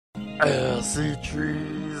I see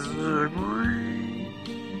trees are green,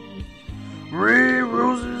 red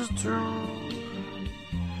roses too.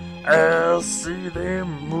 I see them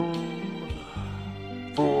move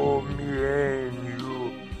for me and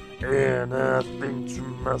you, and I think to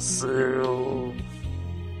myself,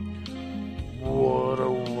 what a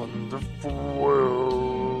wonderful world.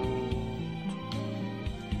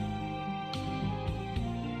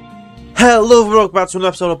 Hello, welcome back to another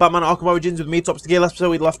episode of Batman Arkham Origins with me, Tops. The last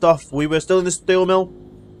episode we left off, we were still in the steel mill.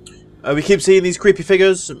 We keep seeing these creepy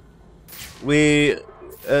figures.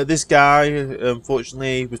 This guy,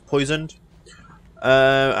 unfortunately, was poisoned.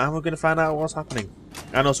 And we're going to find out what's happening.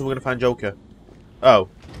 And also we're going to find Joker. Oh.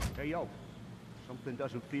 Hey, yo. Something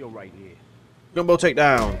doesn't feel right here. Gumbo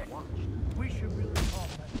takedown. We should really call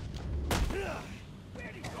that.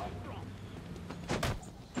 Where'd he come from?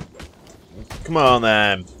 Come on,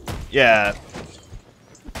 then. Yeah.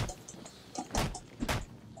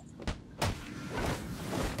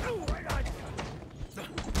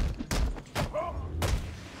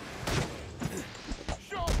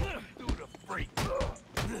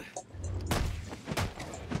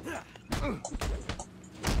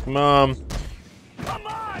 Come on. Come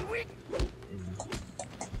on, we.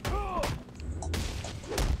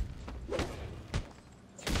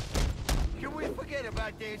 Can we forget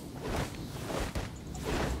about this?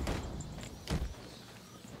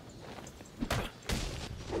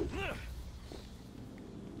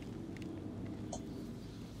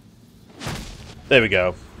 There we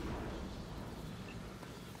go.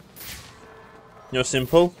 You're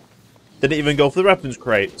simple. Didn't even go for the weapons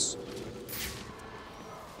crates.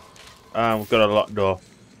 We've got a locked door.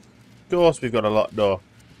 Of course we've got a locked door.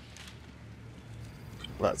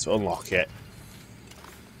 Let's unlock it.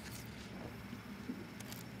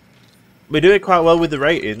 We're doing quite well with the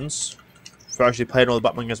ratings for actually playing all the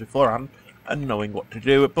Batman games beforehand and knowing what to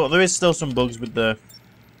do. But there is still some bugs with the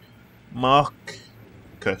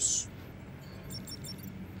Marcus.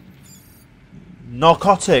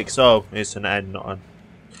 Narcotics. Oh, it's an N, not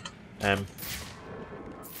an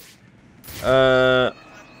M.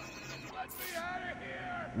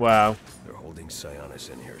 Wow. They're holding Sionis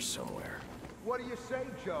in here somewhere. What do you say,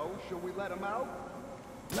 Joe? Should we let him out?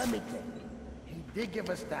 Let me think. He did give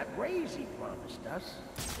us that raise he promised us.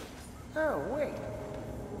 Oh, wait.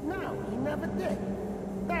 No, he never did.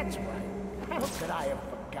 That's right. How could I have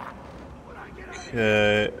forgotten?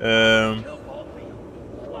 Okay,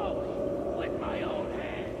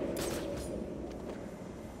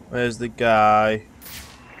 where's the guy?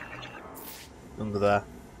 Under there.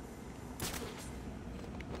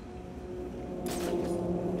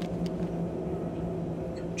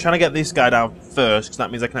 Trying to get this guy down first, because that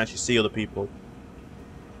means I can actually see other people.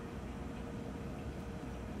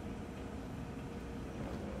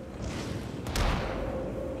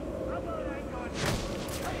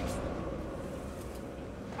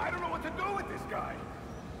 I don't know what to do with this guy.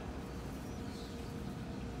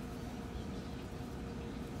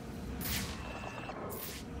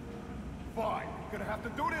 Fine, gonna have to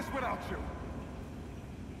do this without you.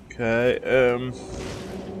 Okay,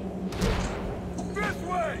 This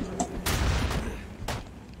way!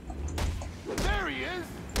 There he is!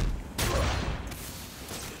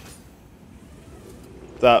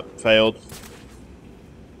 that failed.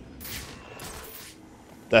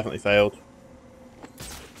 Definitely failed.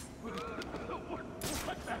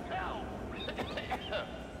 What the hell?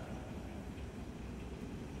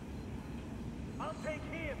 I'll take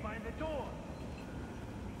here by the door.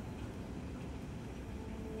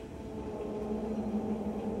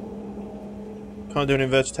 Can't do an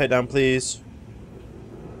inverted takedown, please.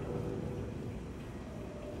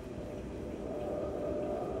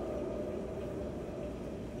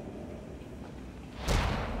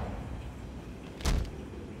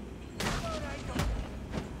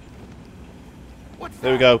 What's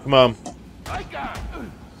There we go, come on. I got.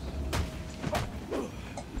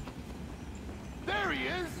 There he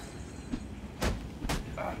is.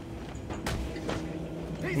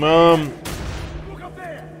 Come on. Look up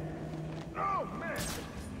there. Oh man.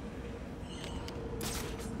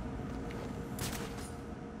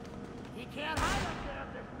 He can't hide up there.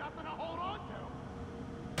 There's nothing to hold on to.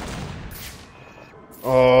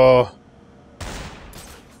 Oh.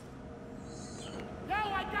 Yo,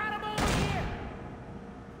 I got him over here.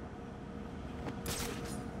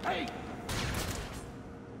 Hey.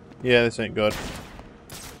 Yeah, this ain't good.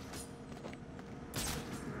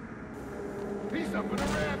 He's up in the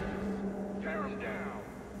rafters. Tear him down.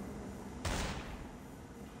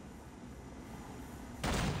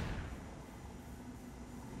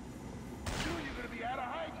 Soon you're gonna be out of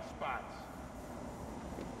hiding spots.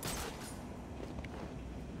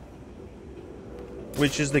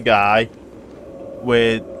 Which is the guy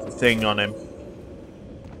with the thing on him?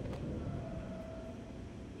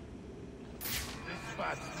 This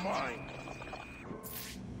spot's mine.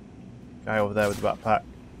 Guy over there with the backpack.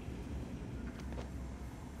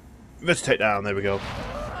 Let's take down. There we go.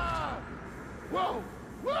 Whoa!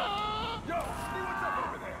 Whoa! Yo, see what's up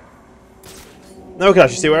over there. Now we can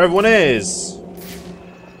actually see where everyone is.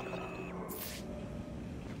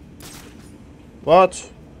 What?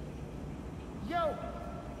 Yo,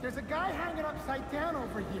 there's a guy hanging upside down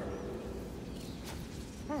over here.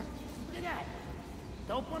 Look at that.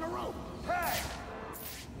 Dope on a rope. Hey!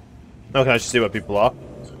 Now we can actually see where people are.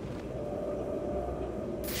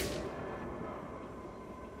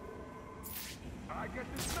 I guess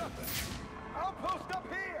it's nothing. I'll post up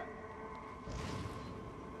here.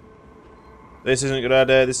 This isn't a good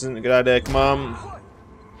idea. This isn't a good idea. Come on.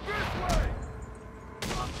 This way.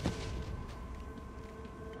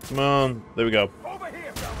 Come on. There we go. Over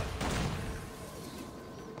here, fellas.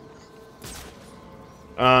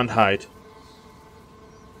 And hide.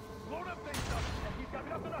 Load up things up, and he's got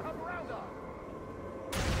nothing to hop around on.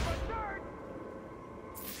 My turn.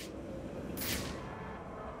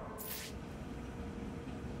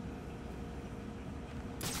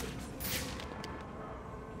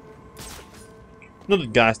 Another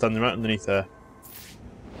guy standing right underneath there.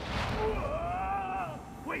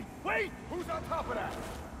 Wait, wait! Who's on top of that?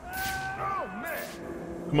 Oh, man!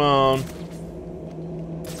 Come on.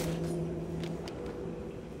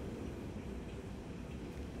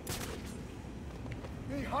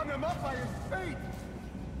 He hung him up by his feet!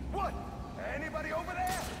 What? Anybody over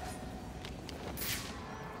there?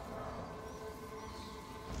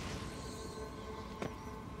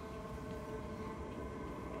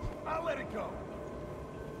 I'll let it go.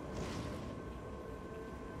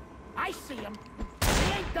 I see him.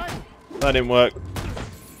 He ain't done. That didn't work.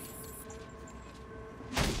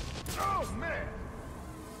 Oh, man!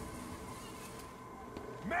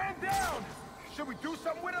 Man down! Should we do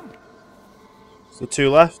something with him? So 2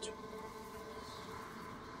 left.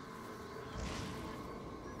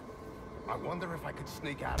 I wonder if I could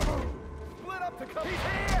sneak out of him. Split up to come. He's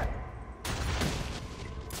here!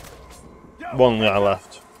 Yo, 1 guy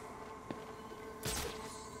left.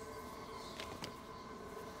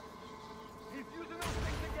 he's using those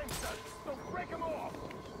things against us, so break him off!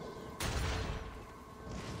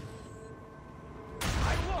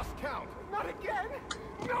 I lost count! Not again!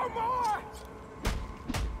 No more!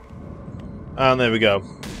 And there we go.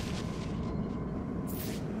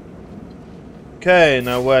 Okay,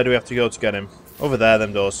 now where do we have to go to get him? Over there,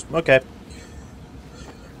 them doors. Okay.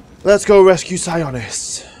 Let's go rescue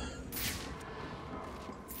Sionis.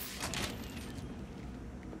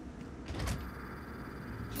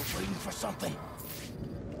 You're waiting for something.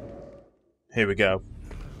 Here we go.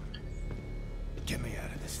 Get me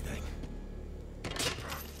out of this thing.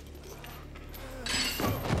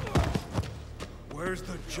 Where's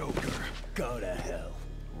the Joker? Go to hell.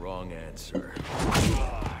 Wrong answer.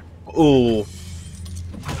 Oh.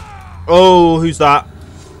 Oh, who's that?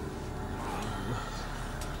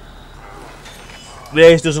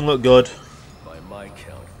 This doesn't look good. By my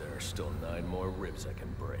count, there are still 9 more ribs I can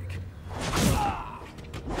break.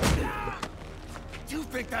 Do you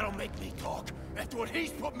think that'll make me talk? After what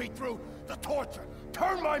he's put me through, the torture,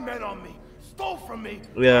 turned my men on me, stole from me.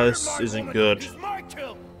 Yeah, murdered this my isn't woman. good. It's my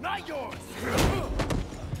kill, not yours.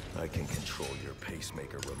 I can control your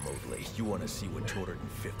pacemaker remotely. You want to see what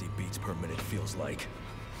 250 beats per minute feels like?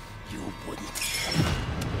 You wouldn't.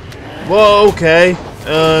 Whoa, okay.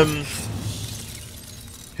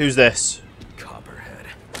 Who's this? Copperhead.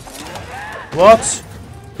 What?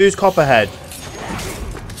 Who's Copperhead?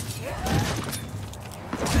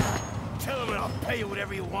 Tell him and I'll pay you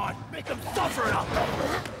whatever you want. Make him suffer and I'll...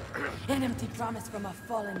 An empty promise from a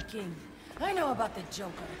fallen king. I know about the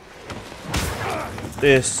Joker.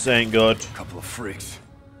 This ain't good. Couple of freaks.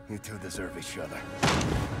 You two deserve each other.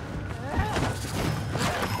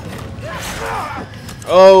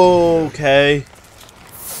 Okay.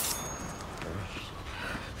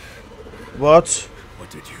 What? What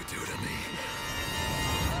did you do to me?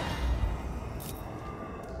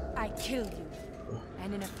 I killed you.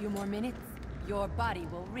 And in a few more minutes, your body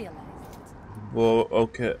will realize it. Well,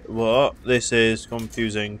 okay. What? This is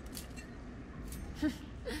confusing.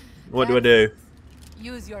 What do I do?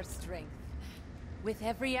 Use your strength. With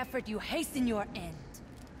every effort, you hasten your end.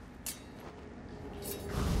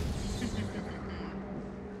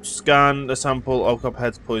 Scan a sample of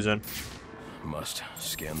Copperhead's poison. Must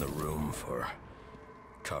scan the room for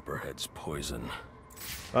Copperhead's poison.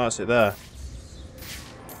 That's it there.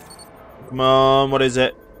 Come on, what is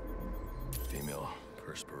it? Female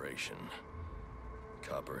perspiration.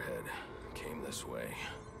 Copperhead came this way.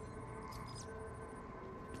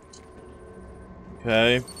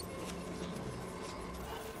 Okay.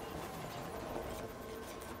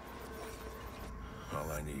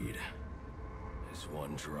 All I need is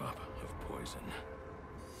one drop of poison.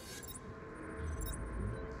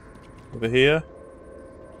 Over here.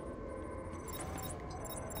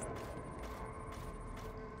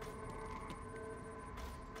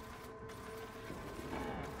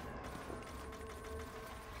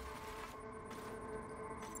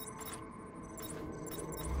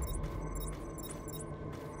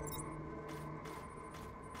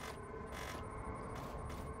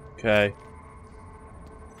 Okay.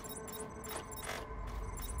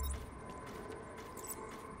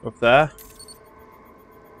 Up there.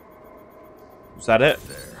 Is that it?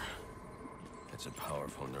 There. It's a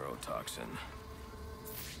powerful neurotoxin.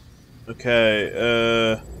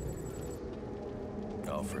 Okay,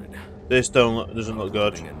 Alfred. this doesn't look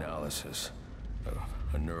good. Analysis of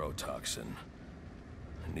a neurotoxin.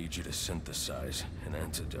 I need you to synthesize an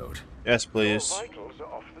antidote. Yes, please. Your vitals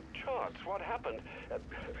are off the charts. What happened?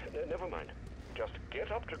 Never mind. Just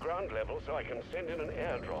get up to ground level so I can send in an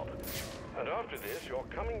airdrop. And after this, you're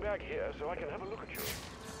coming back here so I can have a look at you.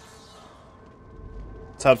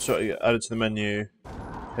 Tab to add it to the menu.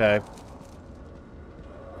 Okay.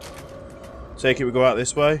 Take it we go out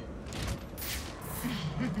this way?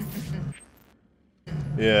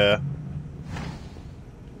 Yeah.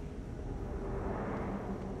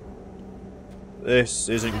 This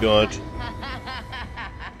isn't good.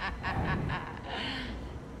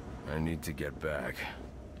 I need to get back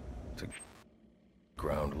to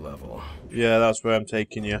ground level. Yeah, that's where I'm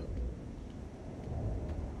taking you.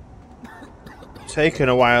 Taking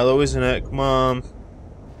a while though, isn't it? Come on.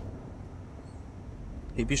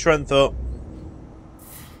 Keep your strength up.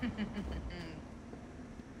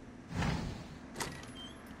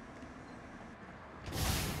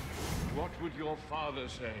 What would your father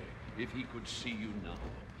say if he could see you now,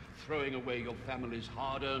 throwing away your family's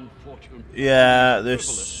hard-earned fortune? Yeah, in this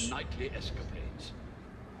frivolous nightly escapades.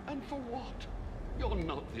 And for what? You're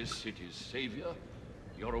not this city's savior.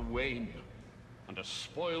 You're a Wayne, and a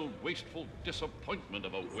spoiled, wasteful disappointment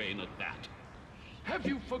of a Wayne at that. Have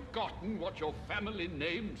you forgotten what your family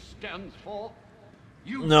name stands for?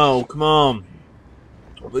 You No, come on.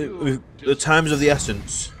 The time's of the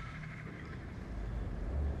essence.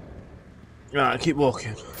 Right, keep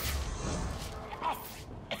walking.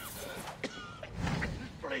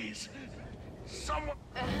 Please, someone.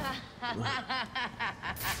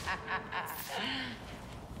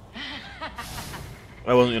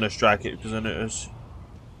 I wasn't going to strike it because I knew it was...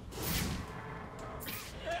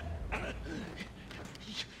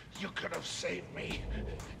 You could have saved me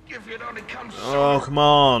if you'd only come Oh, sooner. come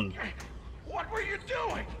on. What were you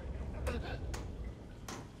doing?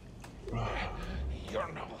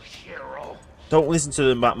 You're no hero. Don't listen to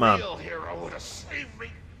them, Batman. Real hero would have saved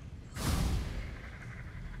me.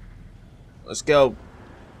 Let's go.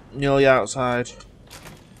 Nearly outside.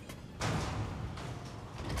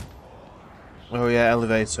 Oh yeah,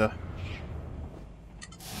 elevator.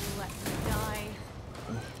 You let me die.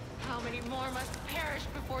 How many more must perish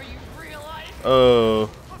before you realize? Oh.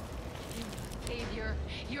 Savior,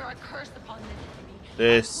 you're a curse upon this city.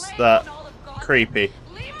 This, A plague that. on all of Gotham. Creepy.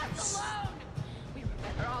 Leave us alone. We were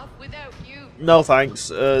better off without you. No thanks,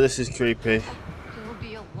 this is creepy. We'll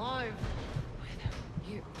be alive without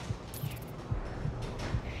you.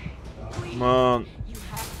 Please, Come on. you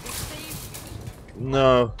have to save me.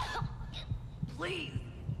 No. Please.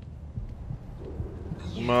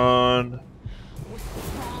 Come on. What's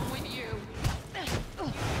wrong with you? Make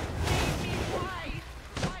me right.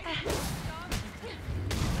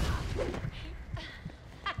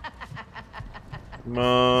 Come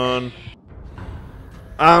on.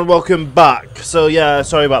 And welcome back. So yeah,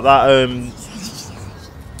 sorry about that.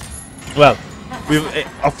 Well,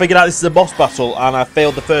 I figured out this is a boss battle and I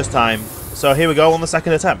failed the first time. So here we go on the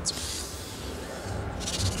second attempt.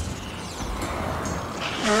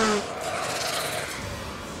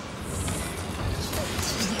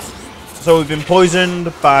 So we've been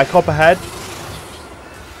poisoned by Copperhead.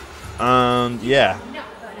 And yeah.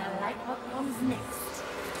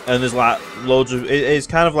 And there's like loads of... It's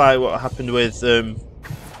kind of like what happened with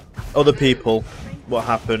other people. What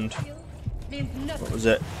happened? What was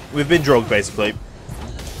it? We've been drugged basically.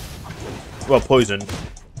 Well, poisoned.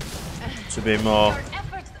 To be more...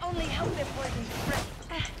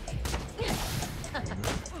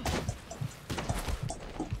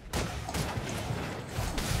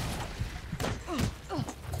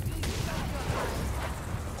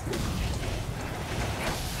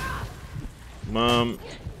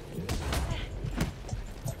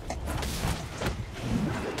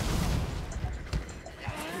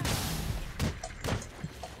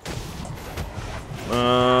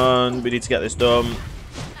 We need to get this done.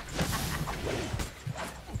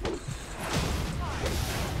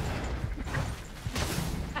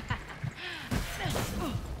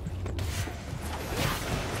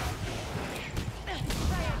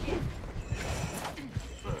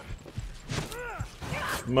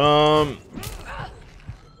 Come on.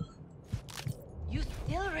 You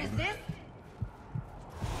still resist?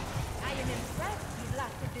 I am impressed you've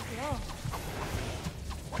lasted this long.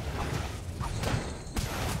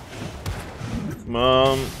 Come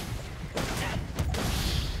on.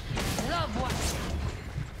 Love what?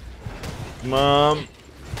 Come on.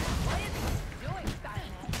 What is he doing,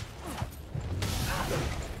 Batman?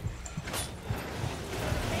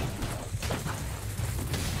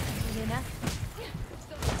 Lena?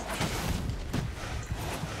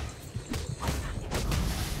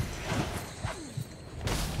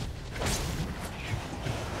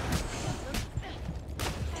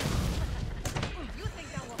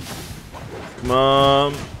 Come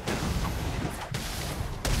on.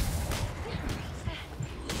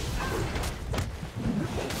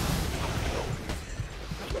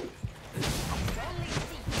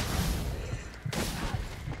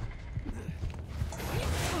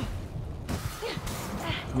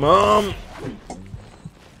 Come on.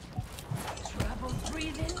 Trouble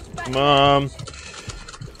breathing? Come on.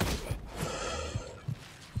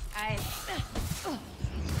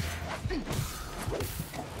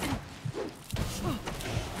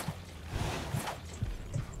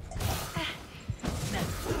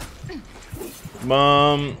 Come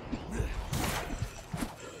on.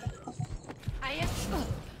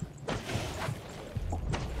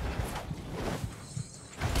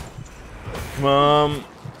 Come on.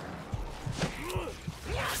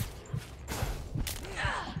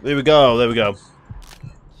 There we go, there we go.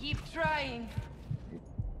 Keep trying.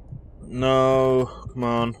 No, come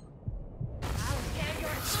on. I'll tear your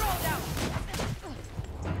throat out.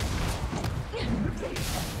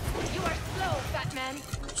 You are slow, Batman.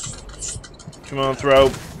 Come on, throw.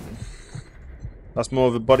 That's more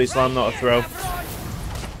of a body slam, not a throw. This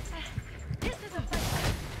is a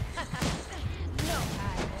fight. No, I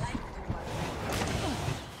like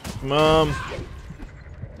Come on. time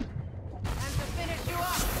to finish you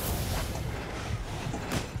off.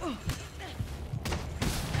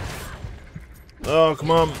 Oh,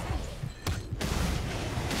 come on.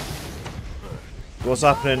 What's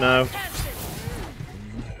happening now?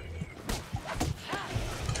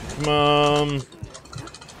 Come on.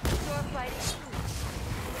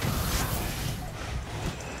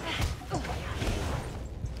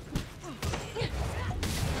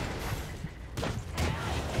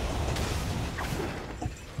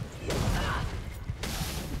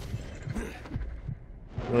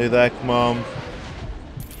 Really there, come on.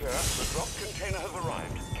 Sir, the drop container has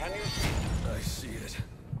arrived. Can you see it? I see it.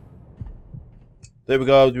 There we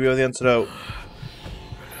go, do we have the antidote?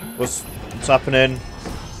 What's happening?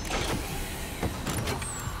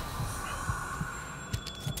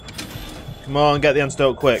 Come on, get the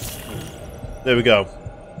antidote quick. There we go.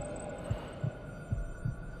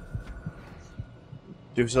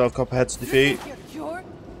 Do we still have Copperhead to defeat?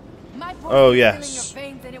 Oh, yes. Your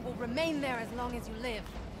veins and it will remain there as long as you live,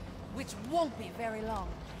 which won't be very long.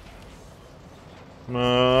 Come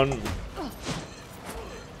on.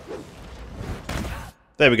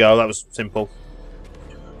 There we go, that was simple.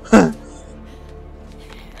 You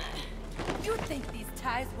think these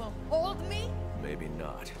ties will hold me? Maybe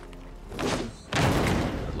not.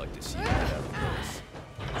 I'd like to see you get out of this.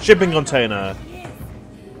 Shipping container.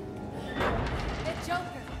 The Joker.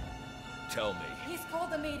 Tell me. He's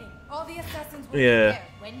called a meeting. All the assassins will be Yeah. there.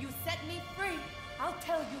 When you set me free, I'll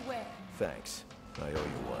tell you where. Thanks. I owe you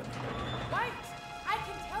one. Right. I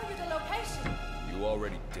can tell you the location. You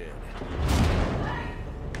already did.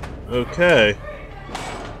 Okay.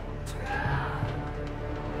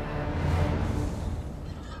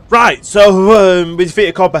 Right, so we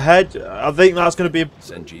defeated Copperhead. I think that's going to be.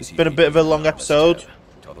 It's been a bit of a long episode.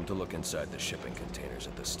 Tell them to look inside the shipping containers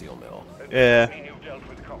at the steel mill. Yeah. You've dealt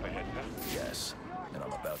with Copperhead, sir? Yes, and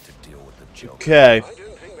I'm about to deal with the Joker. Okay. I don't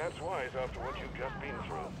think that's wise after what you've just been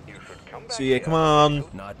through. You should come back So yeah, here. come on.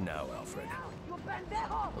 Not now, Alfred.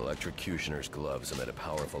 Electrocutioner's gloves emit a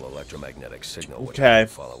powerful electromagnetic signal which I can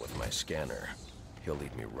follow with my scanner. He'll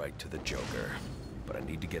lead me right to the Joker, but I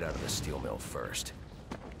need to get out of the steel mill first.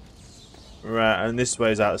 Right, and this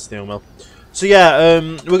way is out of the steel mill. So yeah,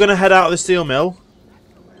 we're gonna head out of the steel mill.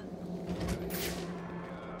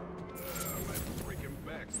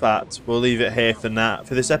 In fact, we'll leave it here for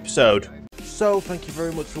this episode. So thank you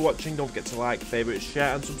very much for watching. Don't forget to like, favourite,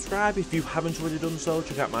 share and subscribe if you haven't already done so.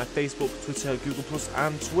 Check out my Facebook, Twitter, Google Plus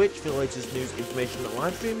and Twitch for the latest news, information and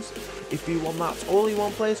live streams. If you want that all in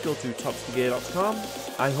one place, go to topskygear.com.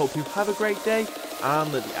 I hope you have a great day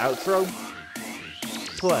and let the outro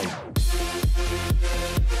play.